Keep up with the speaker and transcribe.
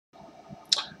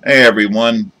Hey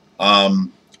everyone.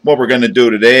 What we're going to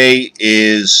do today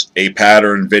is a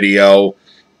pattern video.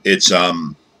 It's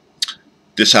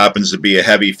This happens to be a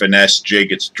heavy finesse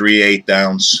jig. It's 3/8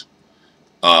 ounce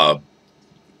uh,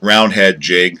 round head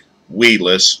jig,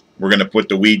 weedless. We're going to put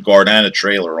the weed guard and a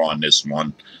trailer on this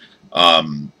one.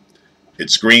 Um,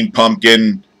 it's green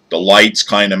pumpkin. The light's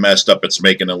kind of messed up. It's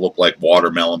making it look like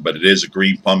watermelon, but it is a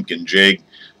green pumpkin jig.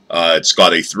 It's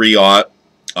got a 3/0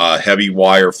 heavy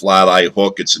wire flat eye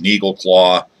hook. It's an eagle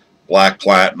claw, black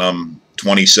platinum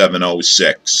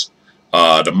 2706.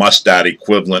 The Mustad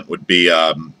equivalent would be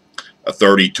a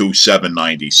 32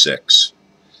 796.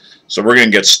 So we're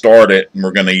going to get started, and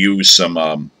we're going to use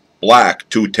some black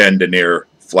 210 denier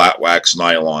flat wax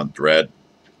nylon thread.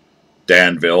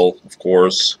 Danville, of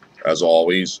course, as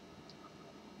always.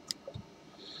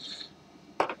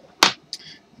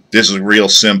 This is real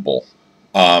simple.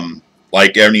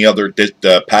 Like any other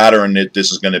pattern that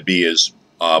this is going to be is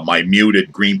my muted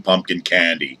green pumpkin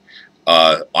candy.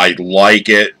 I like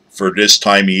it for this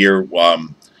time of year.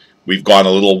 We've gone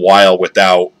a little while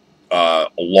without a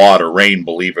lot of rain,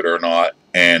 believe it or not,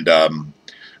 and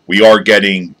we are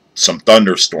getting some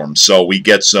thunderstorms. So we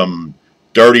get some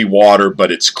dirty water, but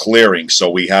it's clearing, so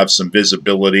we have some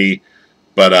visibility.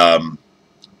 But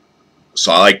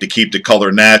so I like to keep the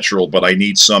color natural, but I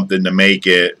need something to make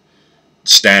it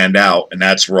stand out, and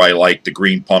that's where I like the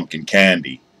green pumpkin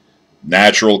candy.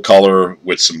 Natural color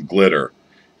with some glitter.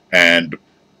 And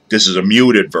this is a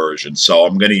muted version, so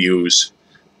I'm going to use,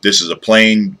 this is a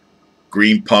plain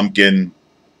green pumpkin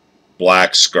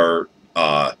black skirt.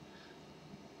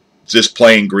 Just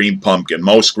plain green pumpkin.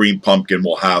 Most green pumpkin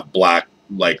will have black,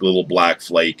 like little black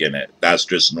flake in it. That's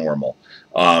just normal.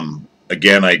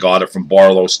 Again, I got it from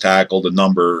Barlow's Tackle. The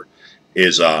number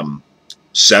is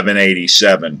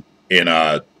 787 in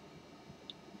I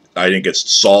think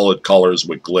it's solid colors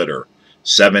with glitter.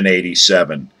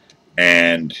 787.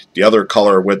 And the other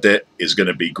color with it is going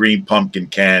to be green pumpkin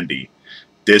candy.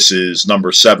 This is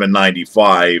number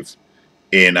 795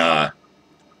 in the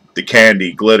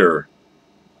candy glitter.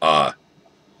 The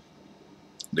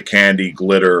candy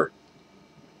glitter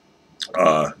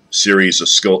series of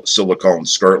silicone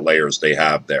skirt layers they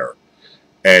have there.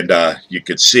 And you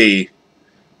could see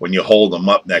when you hold them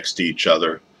up next to each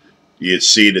other, you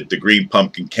see that the green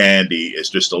pumpkin candy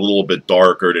is just a little bit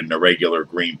darker than the regular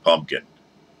green pumpkin.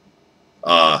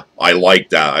 I like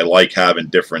that. I like having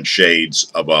different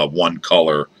shades of one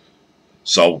color.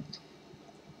 So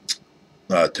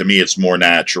to me, it's more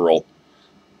natural.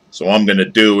 So what I'm going to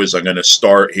do is I'm going to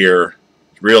start here.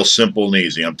 It's real simple and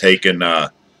easy. I'm taking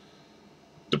the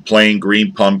plain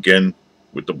green pumpkin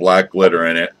with the black glitter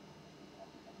in it.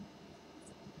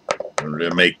 I'm going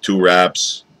to make 2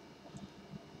 wraps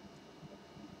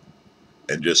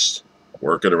and just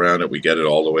work it around it. We get it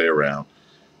all the way around.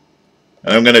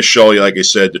 And I'm going to show you, like I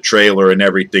said, the trailer and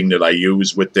everything that I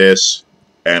use with this.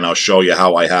 And I'll show you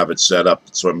how I have it set up.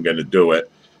 So I'm going to do it.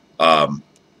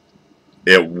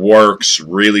 It works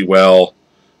really well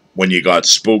when you got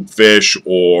spookfish,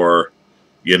 or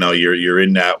you're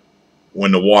in that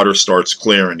when the water starts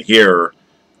clearing here.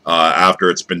 After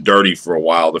it's been dirty for a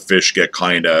while, the fish get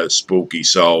kind of spooky.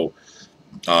 So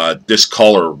this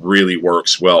color really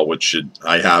works well, which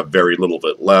I have very little of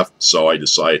it left, so I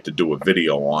decided to do a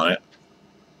video on it.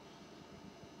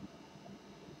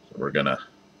 So we're gonna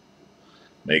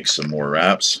make some more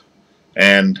wraps,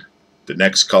 and the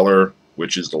next color,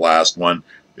 which is the last one,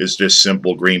 is just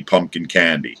simple green pumpkin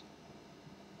candy.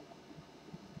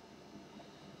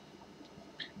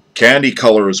 Candy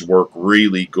colors work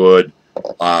really good.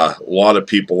 A lot of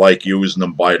people like using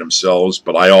them by themselves,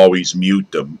 but I always mute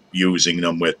them using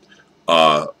them with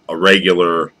a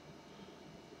regular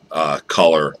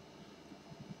color.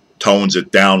 Tones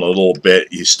it down a little bit.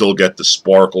 You still get the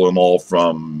sparkle and all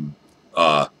from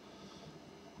the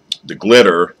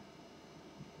glitter,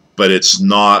 but it's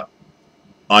not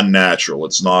unnatural.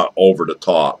 It's not over the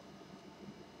top.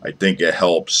 I think it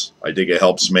helps. I think it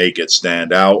helps make it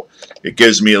stand out. It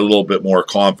gives me a little bit more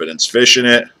confidence fishing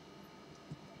it.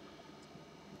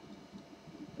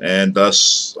 And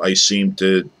thus I seem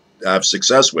to have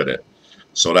success with it.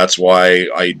 So that's why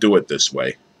I do it this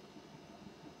way.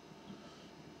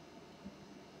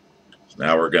 So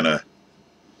now we're going to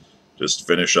just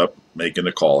finish up making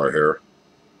the collar here.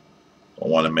 I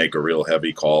want to make a real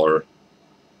heavy collar.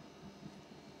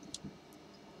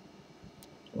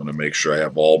 I want to make sure I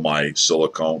have all my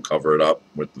silicone covered up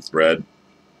with the thread.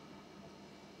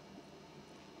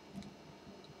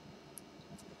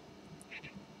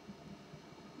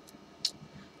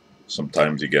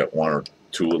 Sometimes you get 1 or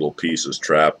 2 little pieces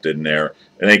trapped in there.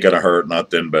 It ain't going to hurt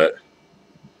nothing, but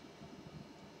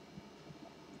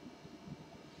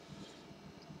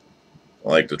I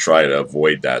like to try to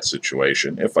avoid that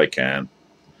situation if I can.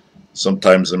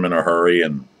 Sometimes I'm in a hurry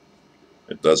and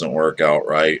it doesn't work out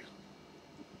right.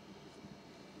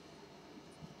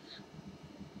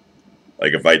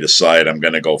 Like if I decide I'm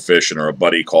going to go fishing or a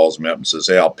buddy calls me up and says,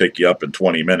 hey, I'll pick you up in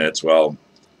 20 minutes. Well,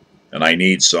 and I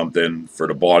need something for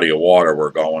the body of water we're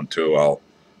going to, I'll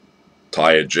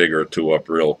tie a jig or two up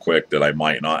real quick that I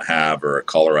might not have or a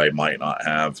color I might not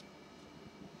have.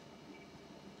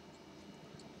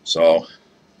 So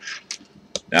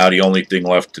now the only thing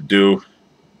left to do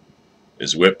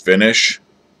is whip finish.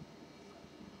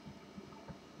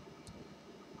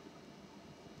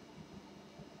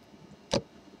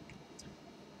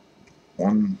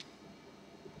 One,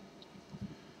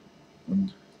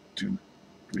 2,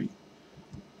 3,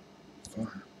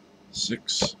 5,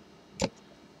 6.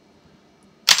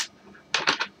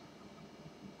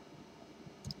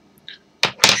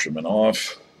 Trimming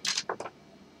off.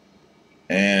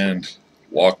 And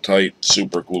Loctite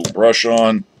super glue brush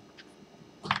on.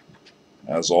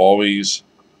 As always.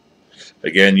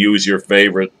 Again, use your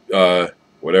favorite,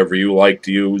 whatever you like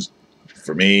to use.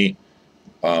 For me,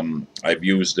 I've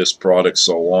used this product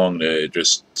so long that it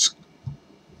just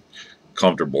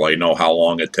comfortable. I know how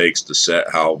long it takes to set,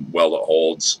 how well it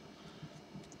holds.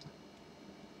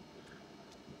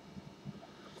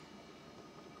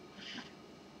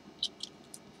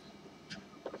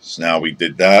 So now we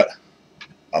did that.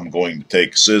 I'm going to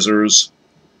take scissors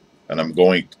and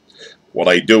what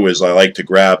I do is I like to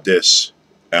grab this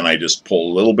and I just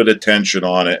pull a little bit of tension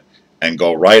on it and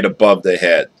go right above the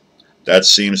head. That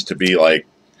seems to be like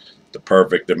the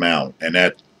perfect amount, and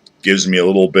that gives me a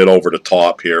little bit over the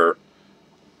top here.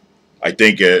 I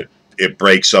think it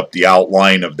breaks up the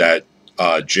outline of that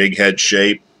jig head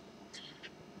shape.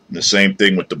 And the same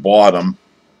thing with the bottom.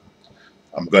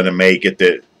 I'm going to make it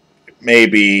that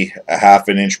maybe a ½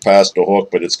 an inch past the hook,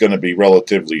 but it's going to be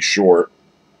relatively short.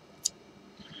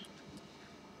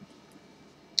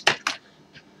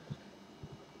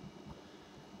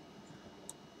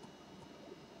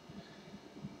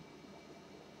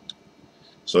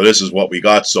 So this is what we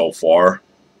got so far.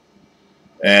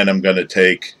 And I'm going to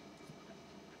take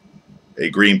a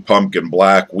green pumpkin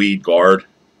black weed guard.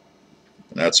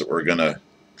 And that's what we're going to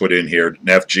put in here, an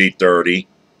FG30.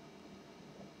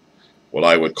 What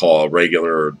I would call a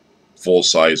regular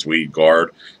full-size weed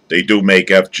guard. They do make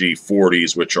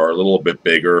FG40s, which are a little bit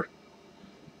bigger.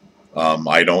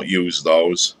 I don't use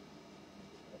those.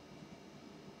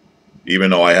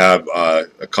 Even though I have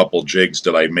a couple jigs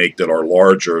that I make that are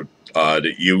larger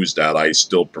that use that, I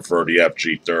still prefer the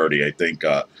FG30. I think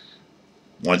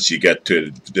once you get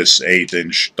to this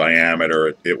 1/8-inch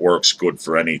diameter, it works good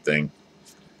for anything.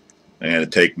 I'm going to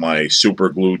take my super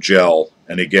glue gel,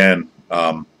 and again,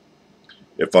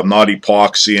 if I'm not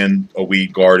epoxying a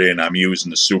weed guard in, I'm using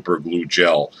the super glue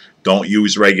gel. Don't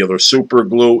use regular super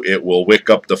glue. It will wick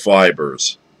up the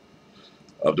fibers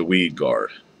of the weed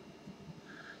guard.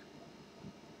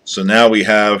 So now we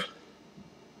have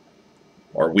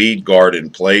our weed guard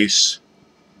in place,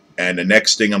 and the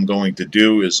next thing I'm going to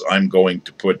do is I'm going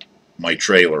to put my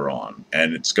trailer on,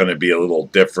 and it's going to be a little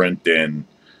different than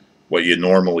what you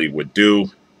normally would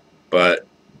do, but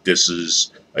this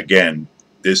is, again,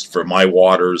 this for my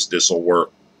waters, this will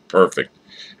work perfect.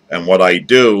 And what I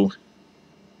do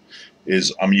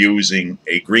is I'm using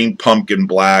a green pumpkin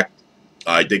black,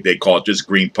 I think they call it just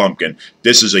green pumpkin.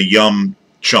 This is a Yum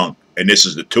chunk, and this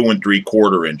is the 2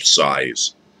 3/4 inch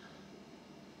size.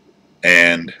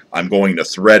 And I'm going to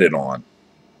thread it on.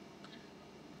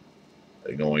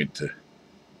 I'm going to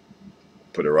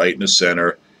put it right in the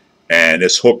center, and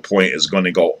this hook point is going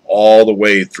to go all the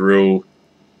way through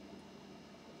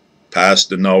past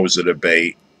the nose of the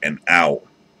bait and out,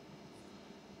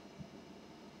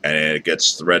 and it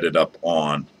gets threaded up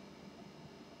on.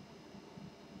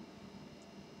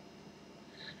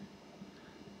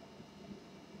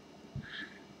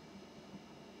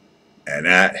 And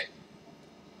that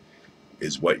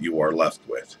is what you are left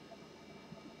with.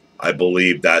 I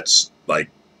believe that's like,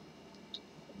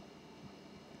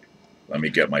 let me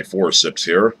get my forceps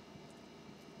here.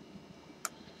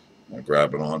 I'll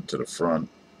grab it onto the front.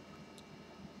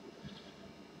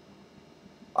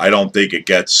 I don't think it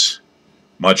gets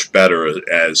much better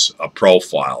as a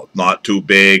profile. Not too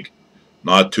big,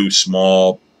 not too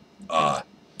small.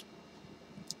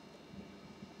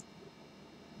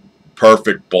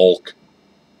 Perfect bulk.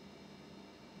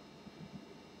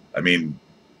 I mean,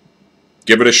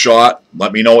 give it a shot.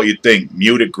 Let me know what you think.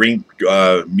 Muted green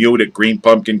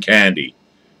pumpkin candy.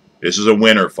 This is a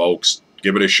winner, folks.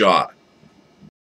 Give it a shot.